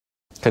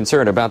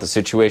Concern about the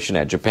situation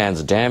at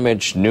Japan's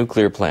damaged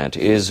nuclear plant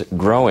is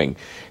growing.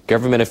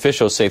 Government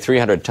officials say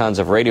 300 tons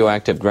of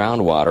radioactive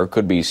groundwater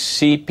could be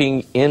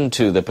seeping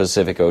into the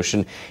Pacific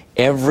Ocean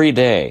every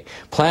day.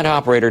 Plant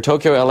operator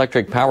Tokyo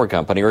Electric Power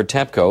Company, or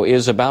TEPCO,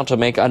 is about to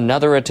make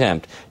another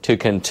attempt to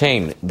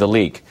contain the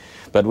leak.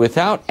 But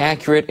without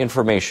accurate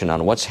information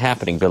on what's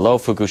happening below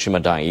Fukushima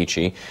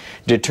Daiichi,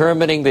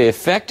 determining the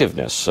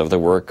effectiveness of the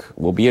work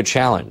will be a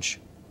challenge.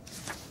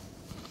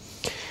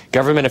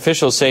 Government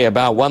officials say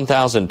about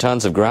 1,000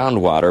 tons of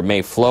groundwater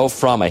may flow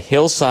from a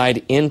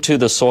hillside into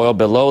the soil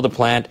below the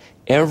plant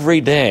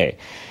every day.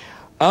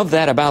 Of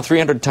that, about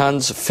 300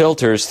 tons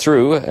filters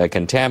through a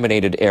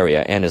contaminated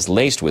area and is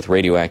laced with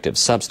radioactive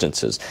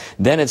substances.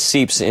 Then it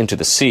seeps into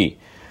the sea.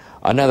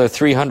 Another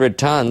 300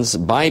 tons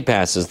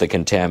bypasses the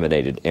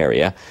contaminated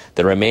area.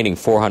 The remaining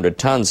 400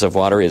 tons of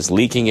water is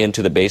leaking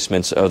into the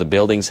basements of the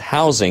buildings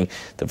housing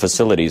the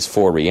facility's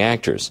 4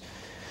 reactors.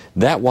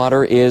 That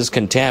water is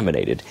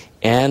contaminated,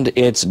 and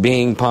it's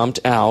being pumped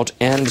out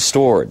and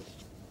stored.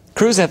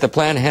 Crews at the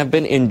plant have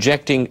been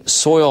injecting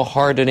soil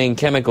hardening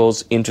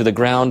chemicals into the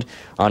ground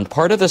on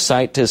part of the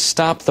site to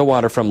stop the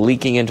water from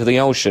leaking into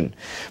the ocean.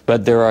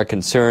 But there are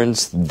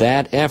concerns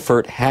that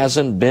effort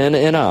hasn't been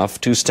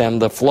enough to stem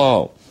the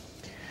flow.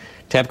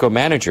 TEPCO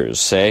managers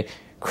say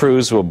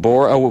crews will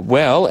bore a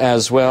well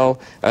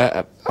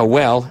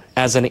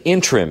as an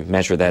interim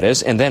measure, that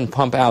is, and then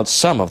pump out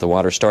some of the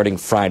water starting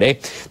Friday.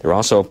 They're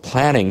also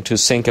planning to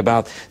sink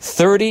about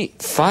 30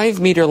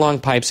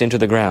 5-meter-long pipes into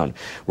the ground.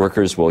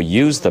 Workers will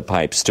use the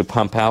pipes to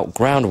pump out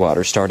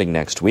groundwater starting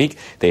next week.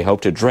 They hope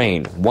to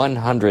drain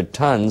 100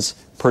 tons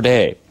per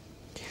day.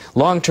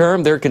 Long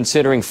term, they're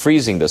considering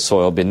freezing the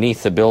soil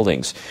beneath the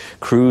buildings.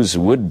 Crews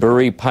would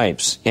bury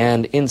pipes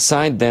and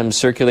inside them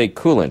circulate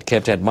coolant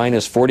kept at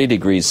minus 40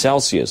 degrees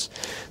Celsius.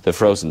 The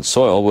frozen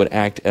soil would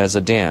act as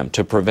a dam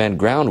to prevent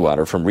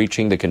groundwater from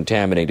reaching the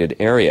contaminated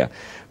area.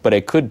 But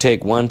it could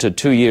take 1 to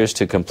 2 years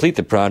to complete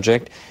the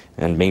project,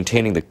 and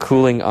maintaining the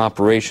cooling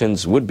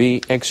operations would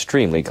be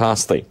extremely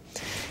costly.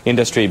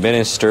 Industry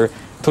Minister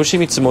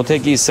Toshimitsu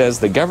Motegi says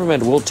the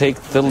government will take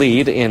the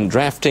lead in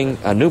drafting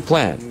a new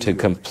plan to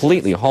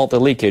completely halt the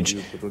leakage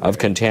of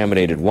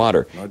contaminated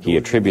water. He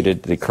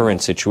attributed the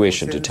current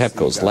situation to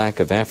TEPCO's lack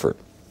of effort.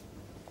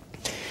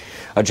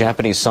 A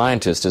Japanese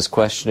scientist is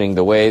questioning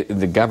the way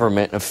the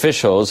government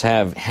officials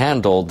have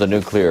handled the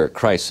nuclear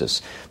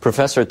crisis.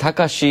 Professor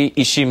Takashi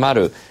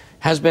Ishimaru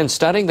has been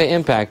studying the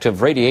impact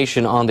of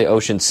radiation on the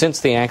ocean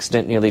since the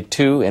accident nearly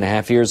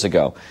 2.5 years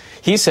ago.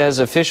 He says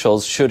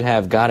officials should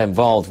have got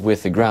involved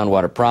with the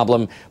groundwater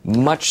problem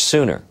much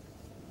sooner.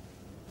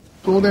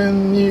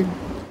 The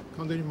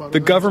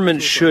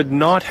government should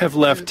not have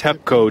left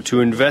TEPCO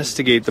to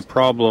investigate the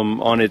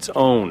problem on its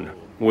own,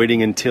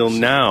 waiting until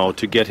now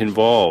to get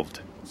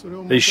involved.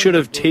 They should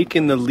have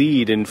taken the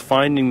lead in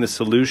finding the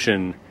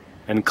solution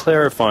and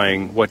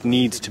clarifying what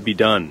needs to be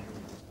done.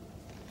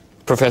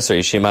 Professor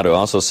Ishimaru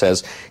also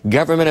says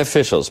government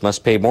officials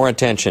must pay more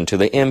attention to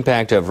the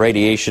impact of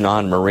radiation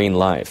on marine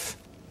life.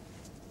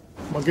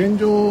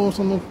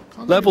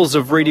 Levels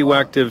of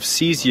radioactive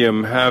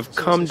cesium have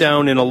come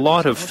down in a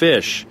lot of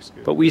fish,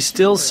 but we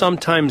still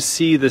sometimes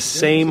see the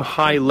same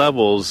high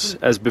levels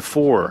as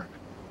before.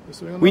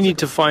 We need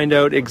to find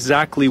out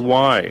exactly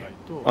why.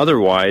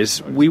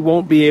 Otherwise, we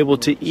won't be able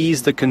to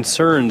ease the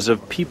concerns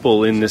of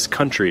people in this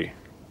country.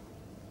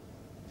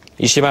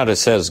 Ishimaru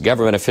says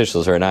government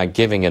officials are not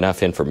giving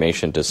enough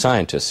information to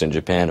scientists in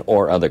Japan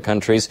or other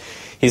countries.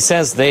 He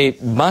says they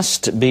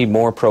must be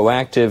more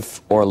proactive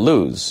or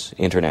lose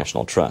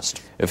international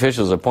trust.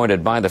 Officials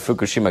appointed by the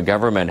Fukushima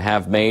government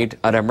have made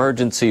an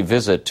emergency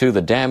visit to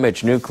the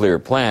damaged nuclear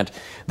plant.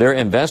 They're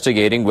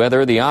investigating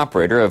whether the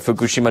operator of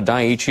Fukushima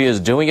Daiichi is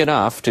doing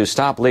enough to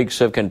stop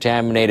leaks of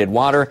contaminated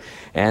water,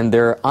 and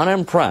they're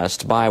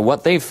unimpressed by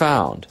what they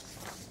found.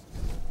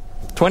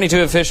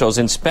 22 officials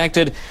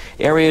inspected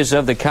areas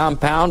of the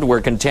compound where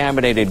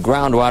contaminated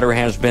groundwater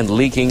has been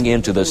leaking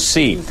into the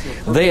sea.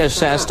 They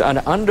assessed an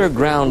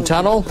underground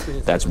tunnel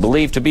that's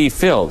believed to be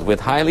filled with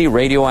highly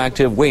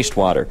radioactive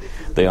wastewater.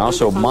 They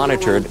also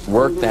monitored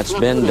work that's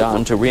been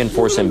done to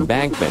reinforce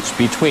embankments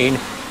between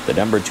the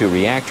number 2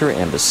 reactor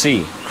and the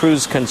sea.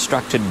 Crews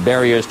constructed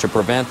barriers to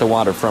prevent the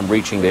water from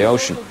reaching the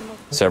ocean.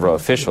 Several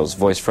officials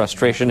voiced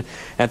frustration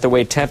at the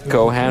way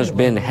TEPCO has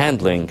been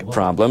handling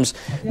problems.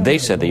 They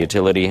said the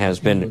utility has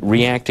been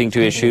reacting to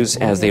issues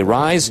as they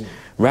rise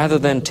rather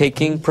than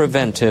taking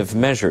preventive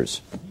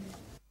measures.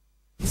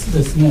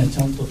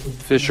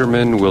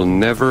 Fishermen will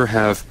never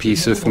have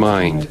peace of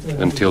mind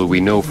until we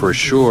know for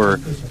sure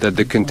that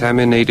the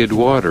contaminated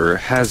water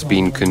has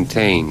been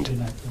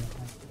contained.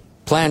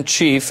 Plant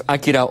Chief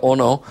Akira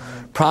Ono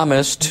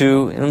promised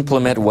to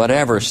implement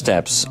whatever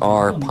steps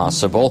are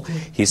possible.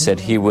 He said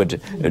he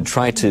would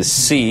try to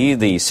see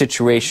the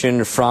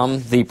situation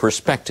from the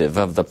perspective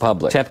of the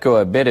public.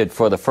 TEPCO admitted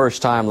for the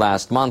first time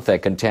last month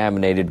that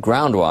contaminated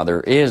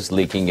groundwater is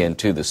leaking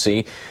into the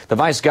sea. The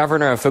vice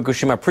governor of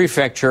Fukushima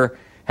Prefecture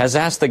has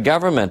asked the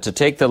government to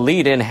take the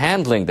lead in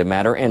handling the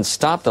matter and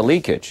stop the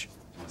leakage.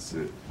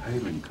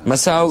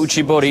 Masao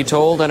Uchibori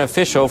told an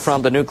official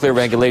from the Nuclear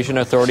Regulation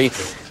Authority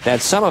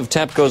that some of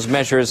TEPCO's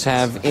measures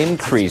have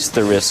increased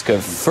the risk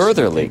of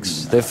further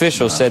leaks. The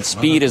official said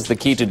speed is the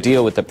key to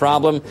deal with the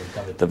problem.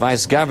 The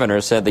vice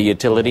governor said the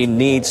utility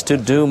needs to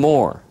do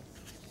more.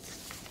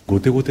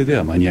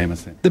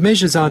 The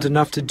measures aren't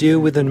enough to deal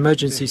with an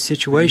emergency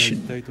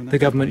situation. The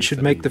government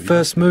should make the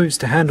first moves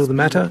to handle the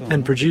matter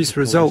and produce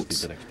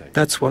results.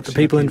 That's what the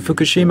people in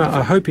Fukushima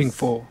are hoping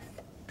for.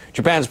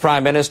 Japan's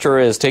prime minister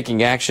is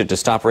taking action to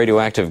stop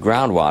radioactive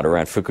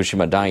groundwater at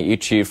Fukushima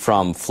Daiichi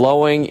from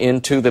flowing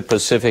into the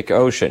Pacific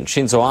Ocean.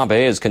 Shinzo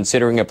Abe is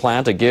considering a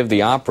plan to give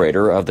the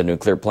operator of the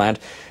nuclear plant,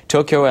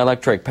 Tokyo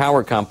Electric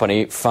Power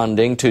Company,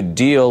 funding to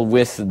deal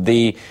with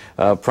the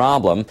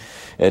problem.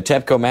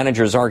 TEPCO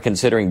managers are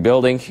considering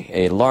building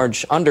a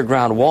large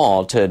underground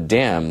wall to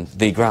dam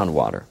the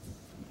groundwater.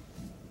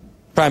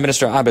 Prime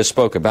Minister Abe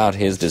spoke about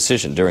his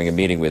decision during a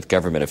meeting with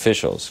government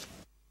officials.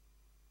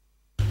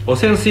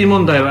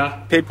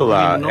 People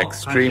are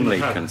extremely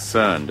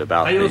concerned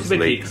about these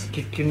leaks.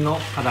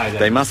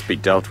 They must be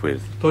dealt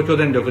with.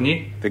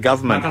 The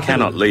government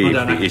cannot leave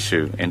the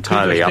issue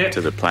entirely up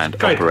to the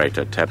plant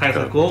operator,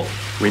 TEPCO.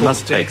 We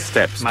must take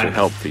steps to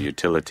help the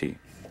utility.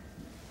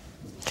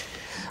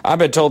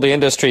 Abe told the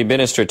industry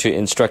minister to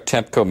instruct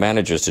TEPCO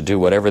managers to do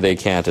whatever they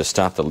can to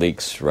stop the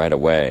leaks right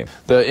away.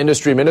 The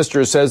industry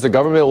minister says the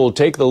government will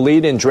take the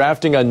lead in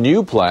drafting a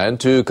new plan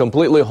to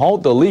completely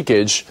halt the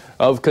leakage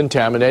of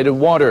contaminated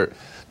water.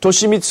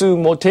 Toshimitsu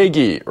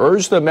Motegi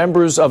urged the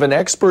members of an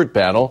expert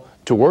panel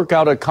to work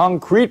out a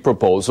concrete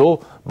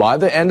proposal by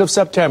the end of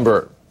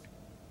September.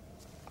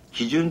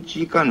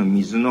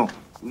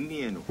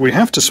 We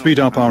have to speed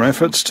up our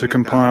efforts to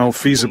compile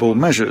feasible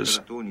measures,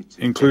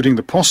 including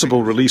the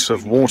possible release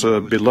of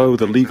water below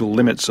the legal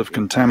limits of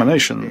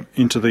contamination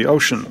into the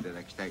ocean.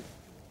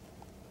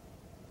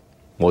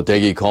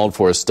 Motegi called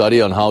for a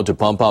study on how to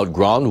pump out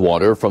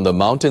groundwater from the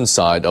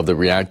mountainside of the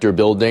reactor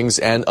buildings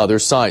and other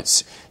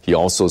sites. He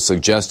also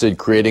suggested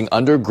creating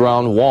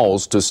underground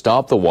walls to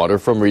stop the water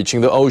from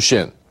reaching the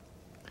ocean.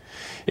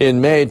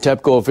 In May,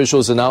 TEPCO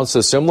officials announced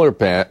a similar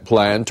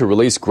plan to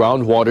release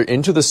groundwater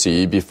into the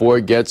sea before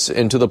it gets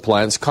into the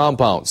plant's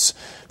compounds.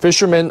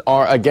 Fishermen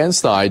are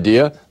against the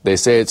idea. They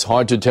say it's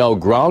hard to tell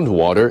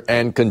groundwater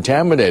and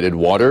contaminated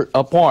water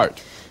apart.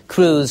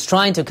 Crews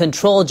trying to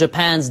control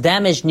Japan's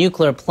damaged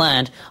nuclear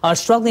plant are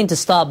struggling to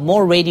stop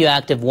more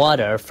radioactive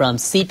water from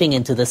seeping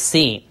into the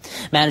sea.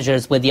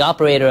 Managers with the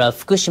operator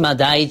of Fukushima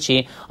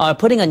Daiichi are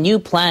putting a new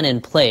plan in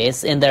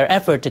place in their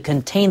effort to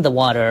contain the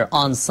water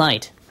on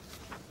site.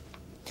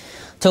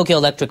 Tokyo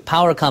Electric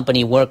Power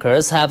Company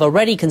workers have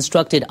already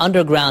constructed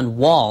underground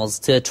walls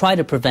to try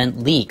to prevent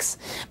leaks.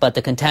 But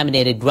the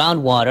contaminated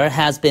groundwater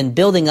has been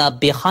building up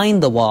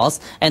behind the walls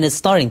and is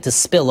starting to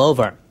spill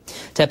over.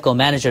 TEPCO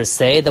managers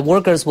say the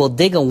workers will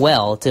dig a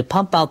well to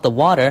pump out the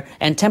water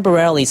and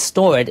temporarily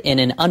store it in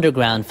an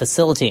underground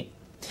facility.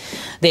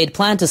 They'd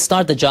planned to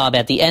start the job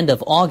at the end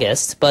of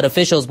August, but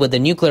officials with the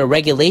Nuclear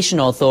Regulation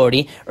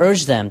Authority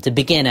urged them to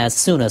begin as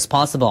soon as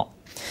possible.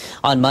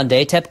 On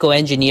Monday, TEPCO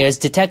engineers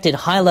detected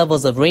high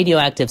levels of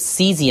radioactive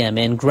cesium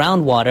in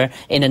groundwater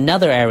in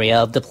another area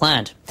of the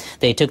plant.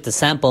 They took the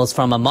samples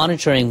from a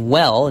monitoring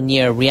well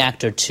near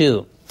Reactor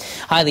 2.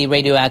 Highly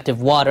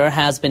radioactive water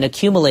has been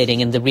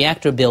accumulating in the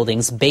reactor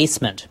building's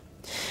basement.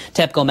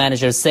 TEPCO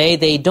managers say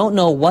they don't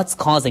know what's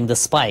causing the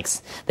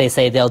spikes. They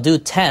say they'll do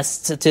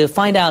tests to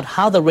find out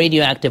how the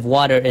radioactive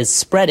water is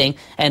spreading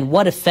and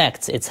what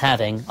effects it's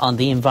having on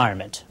the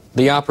environment.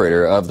 The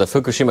operator of the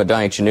Fukushima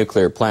Daiichi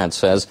nuclear plant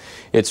says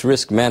its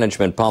risk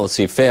management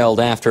policy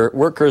failed after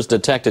workers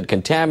detected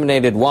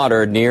contaminated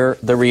water near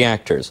the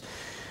reactors.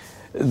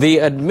 The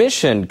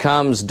admission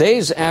comes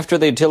days after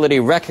the utility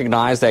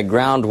recognized that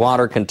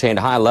groundwater contained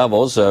high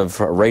levels of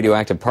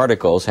radioactive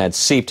particles had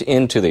seeped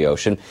into the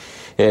ocean.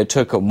 It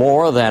took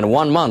more than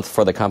 1 month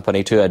for the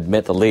company to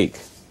admit the leak.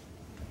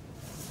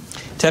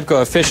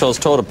 TEPCO officials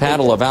told a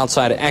panel of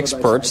outside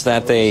experts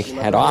that they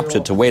had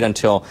opted to wait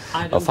until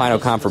a final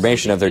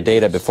confirmation of their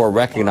data before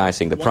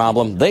recognizing the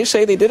problem. They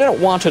say they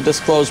didn't want to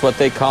disclose what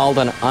they called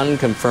an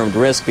unconfirmed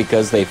risk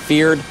because they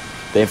feared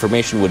the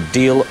information would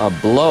deal a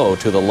blow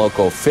to the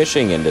local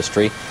fishing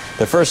industry.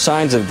 The first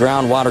signs of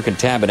groundwater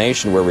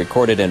contamination were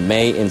recorded in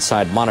May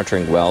inside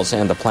monitoring wells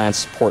and the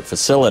plant's port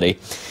facility.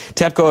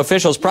 TEPCO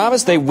officials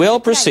promised they will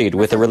proceed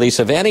with the release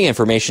of any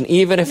information,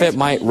 even if it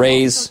might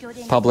raise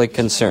public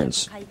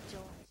concerns.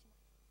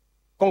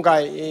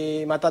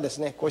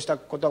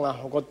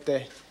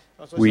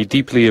 We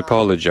deeply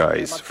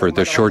apologize for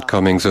the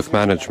shortcomings of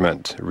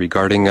management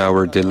regarding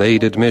our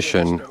delayed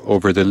admission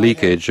over the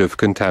leakage of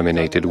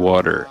contaminated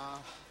water.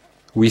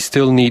 We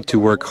still need to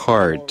work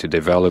hard to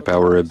develop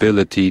our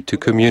ability to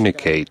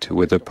communicate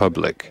with the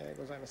public.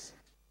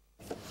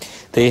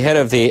 The head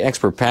of the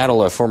expert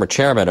panel, a former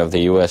chairman of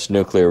the U.S.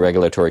 Nuclear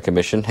Regulatory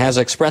Commission, has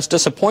expressed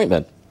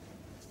disappointment.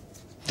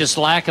 This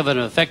lack of an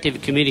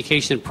effective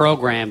communication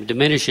program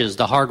diminishes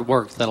the hard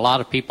work that a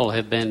lot of people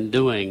have been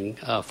doing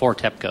for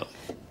TEPCO.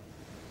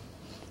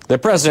 The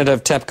president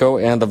of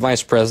TEPCO and the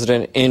vice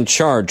president in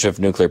charge of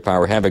nuclear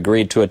power have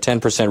agreed to a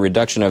 10%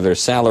 reduction of their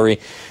salary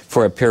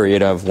for a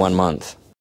period of 1 month.